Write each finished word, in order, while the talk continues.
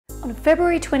On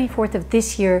February 24th of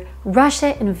this year,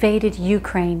 Russia invaded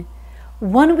Ukraine.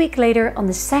 1 week later, on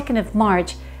the 2nd of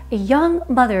March, a young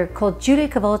mother called Julia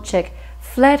Kovalchuk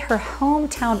fled her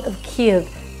hometown of Kiev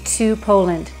to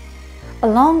Poland.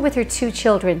 Along with her 2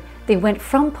 children, they went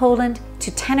from Poland to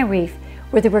Tenerife,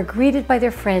 where they were greeted by their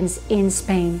friends in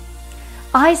Spain.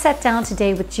 I sat down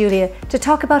today with Julia to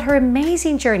talk about her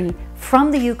amazing journey from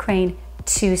the Ukraine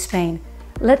to Spain.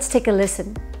 Let's take a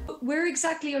listen. Where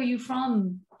exactly are you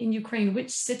from in Ukraine? Which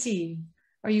city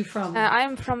are you from?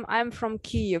 I'm from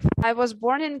Kiev. I was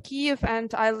born in Kiev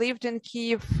and I lived in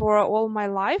Kiev for all my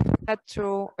life. I had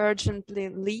to urgently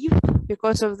leave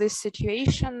because of this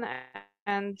situation,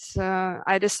 and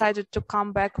I decided to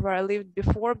come back where I lived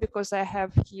before because I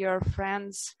have here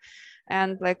friends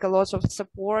and like a lot of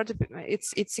support.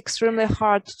 It's extremely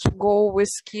hard to go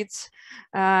with kids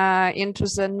into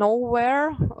the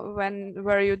nowhere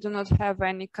where you do not have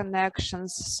any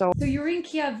connections. So you're in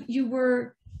Kiev. You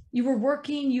were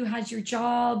working. You had your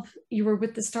job. You were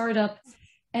with the startup.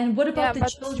 And what about the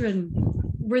children?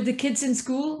 Were the kids in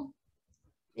school?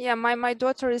 Yeah, my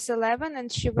daughter is 11 and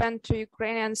she went to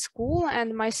Ukrainian school,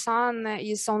 and my son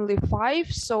is only 5,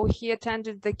 so he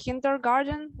attended the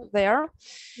kindergarten there.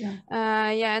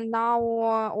 And now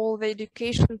all the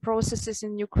education processes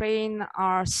in Ukraine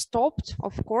are stopped.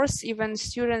 Of course, even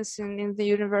students in the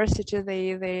university,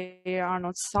 they are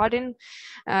not studying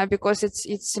because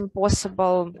it's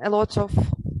impossible. A lot of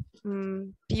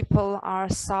people are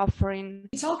suffering.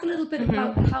 Talk a little bit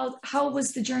about how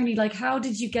was the journey? Like, how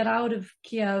did you get out of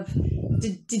Kiev?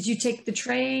 Did you take the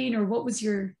train, or what was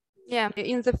your... Yeah,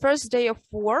 in the first day of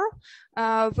war,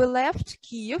 we left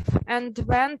Kiev and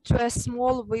went to a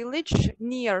small village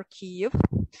near Kiev.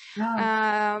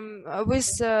 With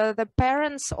the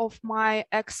parents of my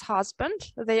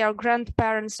ex-husband. They are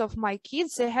grandparents of my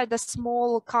kids. They had a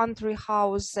small country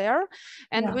house there,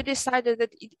 and we decided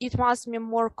that it must be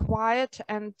more quiet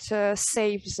and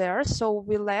safe there. So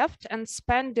we left and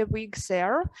spent a week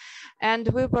there, and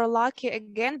we were lucky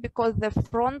again because the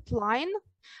front line,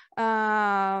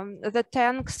 the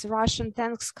tanks, Russian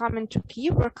tanks coming to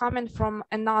Kiev, were coming from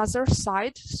another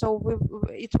side, so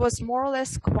it was more or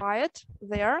less quiet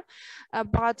there.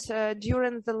 But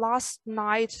during the last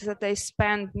night that I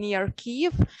spent near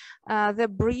Kiev, the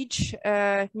bridge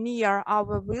near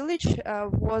our village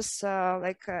was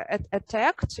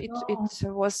attacked. It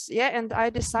was, and I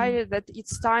decided that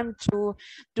it's time to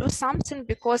do something,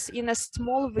 because in a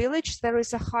small village there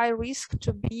is a high risk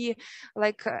to be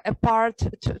like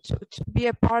to be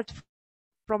apart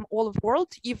from all of the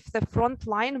world if the front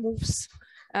line moves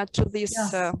to this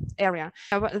area.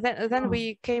 Then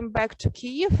we came back to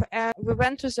Kiev and we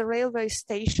went to the railway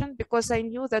station, because I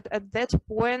knew that at that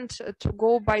point to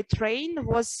go by train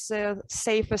was the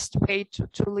safest way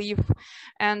to leave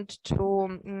and to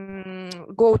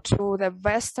go to the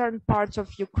western part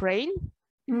of Ukraine,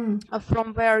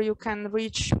 from where you can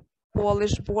reach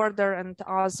Polish border and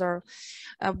other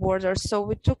borders. So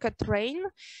we took a train.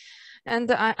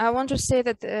 And I want to say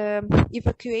that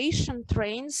evacuation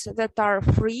trains that are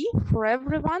free for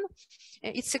everyone,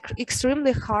 it's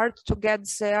extremely hard to get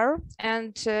there,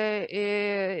 and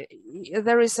there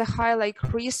is a high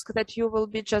risk that you will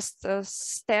be just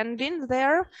standing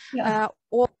there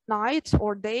all night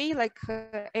or day,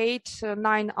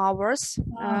 8-9 hours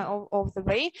of the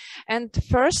way. And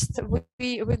first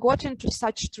we got into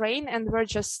such train and we're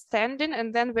just standing,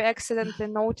 and then we accidentally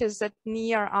noticed that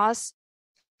near us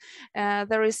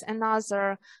there is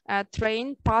another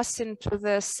train passing to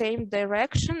the same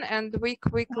direction, and we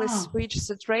quickly switched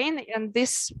the train. And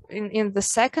this in the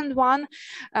second one,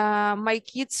 my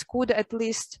kids could at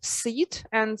least sit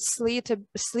and sleep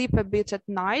a bit at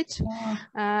night.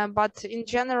 But in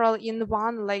general, in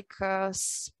one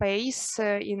space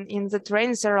in the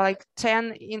train, there are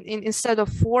 10 instead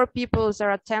of 4 people, there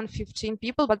are 10-15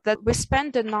 people. But that we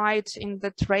spent the night in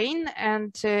the train,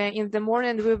 and in the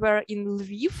morning we were in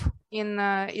Lviv.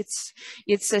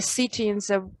 It's a city in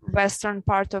the western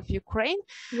part of Ukraine,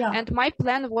 and my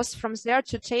plan was from there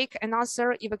to take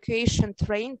another evacuation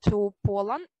train to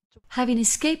Poland. Having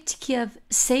escaped Kiev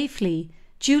safely,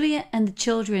 Julia and the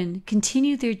children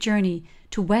continue their journey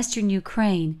to western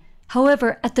Ukraine.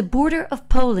 However, at the border of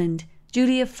Poland,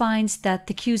 Julia finds that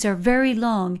the queues are very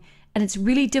long and it's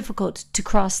really difficult to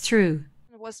cross through.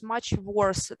 was much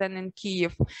worse than in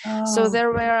Kiev. So Oh,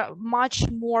 there were much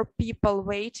more people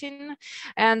waiting,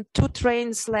 and 2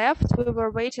 trains left. We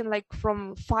were waiting like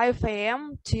from 5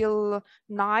 a.m. till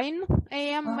 9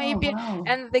 a.m. maybe, wow.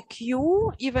 and the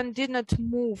queue even did not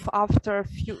move after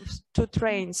 2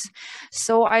 trains.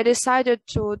 So I decided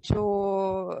to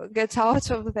get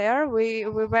out of there. We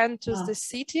went to the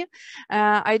city.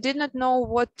 I did not know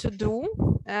what to do.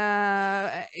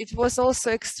 It was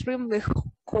also extremely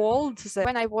cold.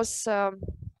 When I was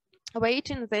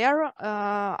waiting there,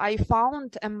 I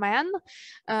found a man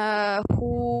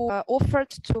who offered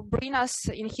to bring us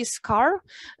in his car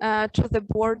to the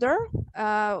border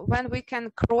when we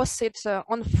can cross it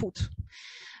on foot.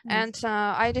 And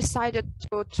I decided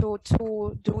to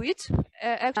do it.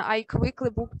 I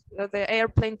quickly booked the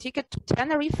airplane ticket to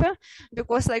Tenerife,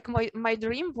 because like my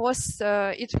dream was,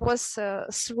 it was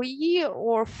 3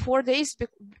 or 4 days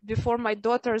before my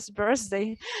daughter's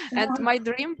birthday, and my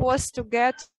dream was to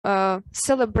get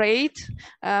celebrate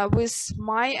with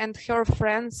my and her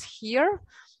friends here.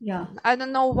 Yeah. I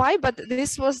don't know why, but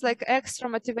this was like extra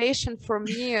motivation for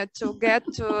me to get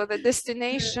to the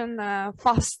destination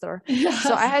faster.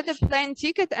 So I had a plane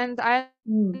ticket, and I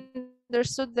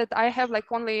understood that I have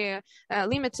like only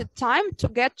limited time to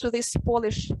get to this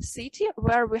Polish city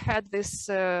where we had this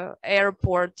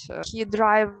airport. He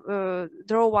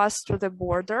drove us to the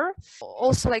border.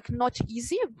 Also like not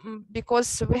easy,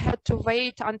 because we had to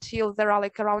wait until there are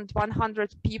like around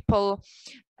 100 people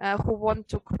who want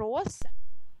to cross.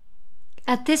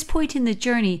 At this point in the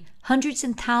journey, hundreds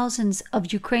and thousands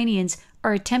of Ukrainians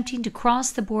are attempting to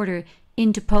cross the border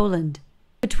into Poland.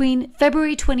 Between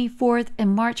February 24th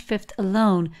and March 5th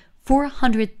alone,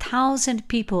 400,000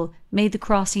 people made the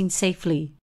crossing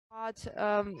safely. But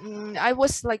I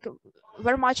was like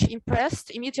very much impressed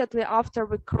immediately after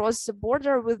we crossed the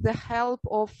border with the help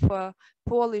of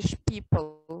Polish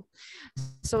people.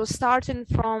 So starting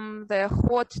from the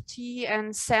hot tea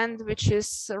and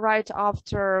sandwiches right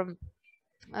after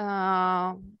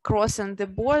crossing the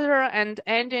border, and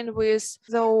ending with,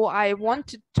 though I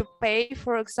wanted to pay,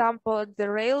 for example, at the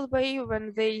railway,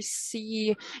 when they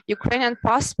see Ukrainian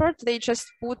passport, they just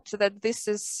put that this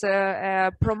is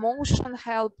a promotion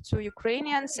help to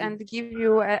Ukrainians and give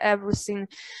you everything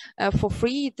for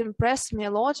free. It impressed me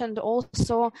a lot. And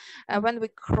also when we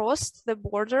crossed the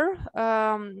border,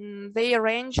 they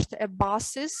arranged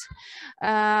buses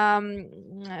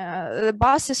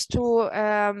to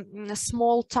a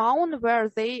small town where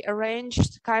they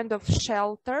arranged kind of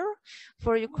shelter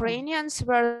for Ukrainians,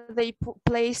 where they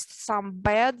placed some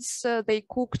beds. They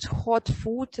cooked hot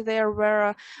food.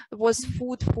 There was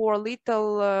food for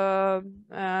little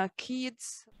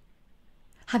kids.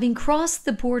 Having crossed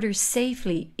the border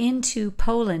safely into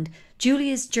Poland,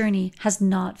 Julia's journey has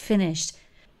not finished.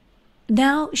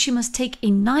 Now she must take a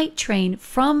night train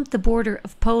from the border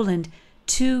of Poland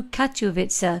to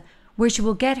Katowice, where she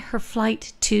will get her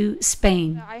flight to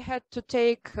Spain. I had to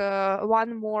take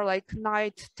one more like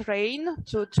night train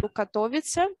to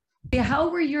Katowice. How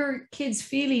were your kids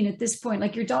feeling at this point?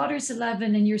 Like your daughter's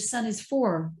 11 and your son is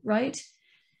 4, right?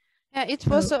 Yeah, it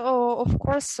was of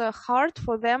course hard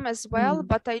for them as well,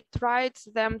 but I tried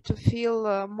them to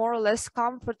feel more or less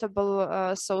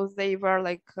comfortable. So they were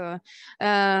like,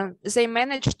 they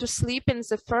managed to sleep in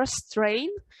the first train.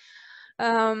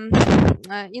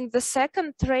 In the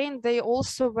second train, they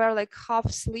also were like half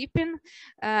sleeping,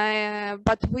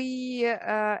 but we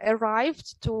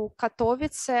arrived to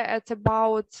Katowice at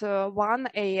about 1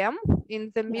 a.m.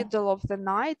 in the middle of the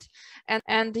night,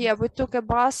 and yeah, we took a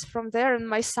bus from there, and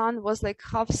my son was like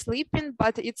half sleeping,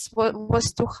 but it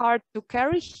was too hard to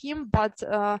carry him. But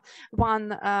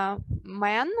one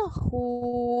man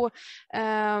who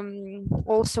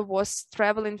also was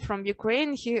traveling from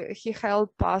Ukraine, he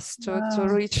helped us to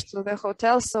reach to the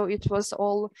hotel, so it was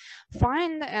all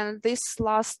fine. And this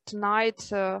last night,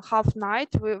 half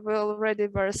night, we already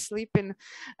were sleeping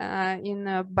in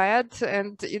a bed,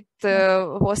 and it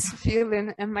was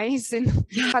feeling amazing.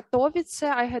 Katowice,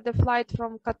 I had a flight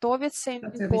from Katowice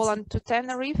in Poland to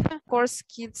Tenerife. Of course,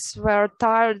 kids were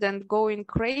tired and going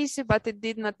crazy, but it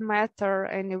did not matter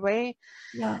anyway.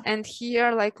 And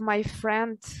here, like, my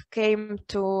friend came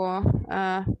to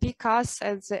pick us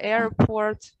at the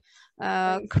airport,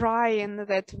 crying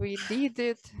that we did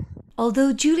it.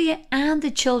 Although Julia and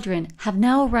the children have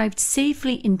now arrived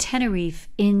safely in Tenerife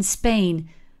in Spain,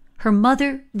 her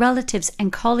mother, relatives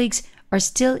and colleagues are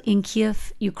still in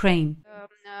Kiev, Ukraine.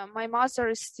 My mother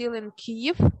is still in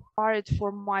Kiev, worried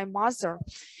for my mother.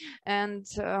 And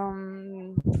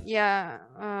in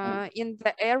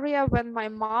the area when my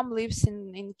mom lives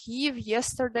in Kiev,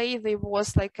 yesterday there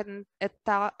was like an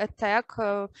attack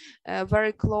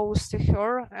very close to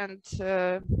her. And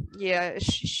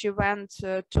she went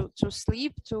to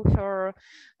sleep to her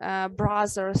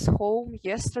brother's home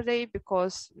yesterday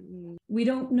because we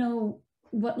don't know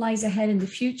what lies ahead in the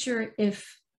future,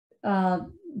 if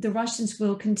the Russians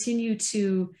will continue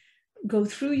to go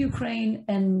through Ukraine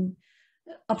and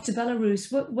up to Belarus.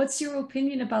 What's your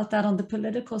opinion about that on the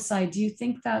political side? Do you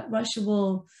think that Russia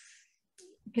will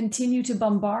continue to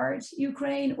bombard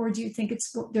Ukraine, or do you think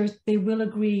they will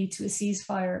agree to a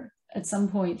ceasefire at some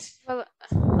point? Well,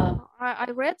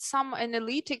 I read some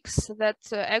analytics that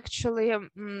actually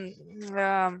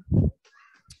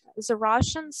the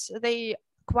Russians, they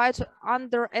quite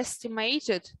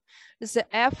underestimated the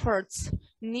efforts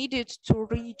needed to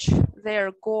reach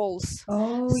their goals.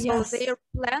 Oh, yes. Their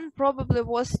plan probably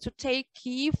was to take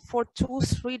Kiev for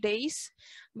 2-3 days,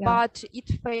 but it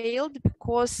failed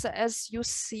because, as you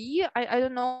see, I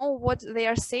don't know what they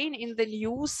are saying in the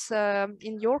news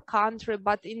in your country,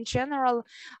 but in general,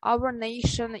 our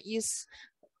nation is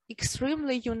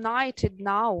extremely united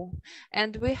now,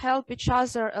 and we help each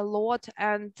other a lot,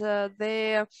 and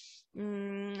the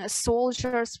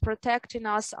soldiers protecting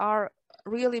us are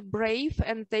really brave,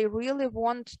 and they really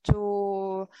want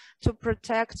to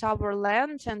protect our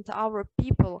land and our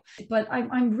people. But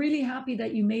I'm really happy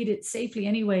that you made it safely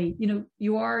anyway.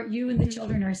 You and the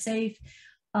children are safe.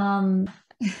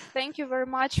 Thank you very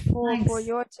much for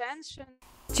your attention.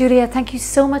 Julia, thank you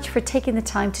so much for taking the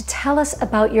time to tell us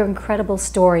about your incredible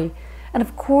story. And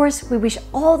of course, we wish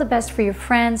all the best for your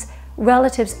friends,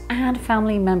 relatives, and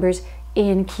family members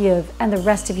in Kiev and the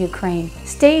rest of Ukraine.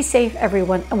 Stay safe,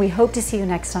 everyone, and we hope to see you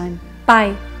next time.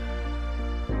 Bye.